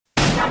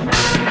I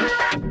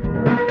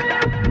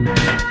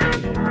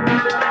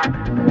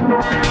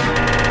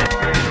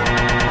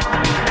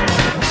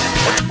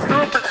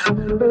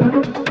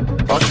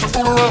used to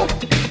fool around,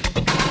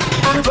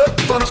 running back,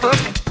 fun is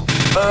fast,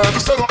 had to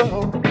settle down.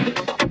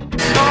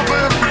 Now I'm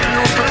playing the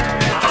radio straight.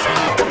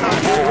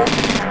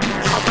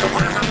 I've been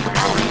breathing,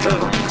 I don't even care.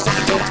 So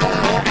you tell what's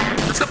going on,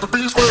 except the B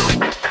square.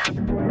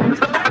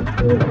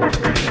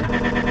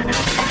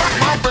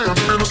 My fans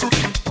are in the suit.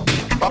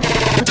 I'm on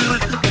TV.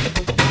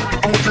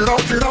 I'm gonna get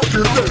out, get out,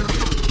 get out.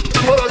 Do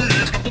what I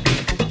eat.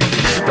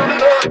 Turn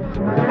it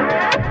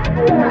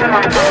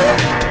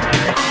up.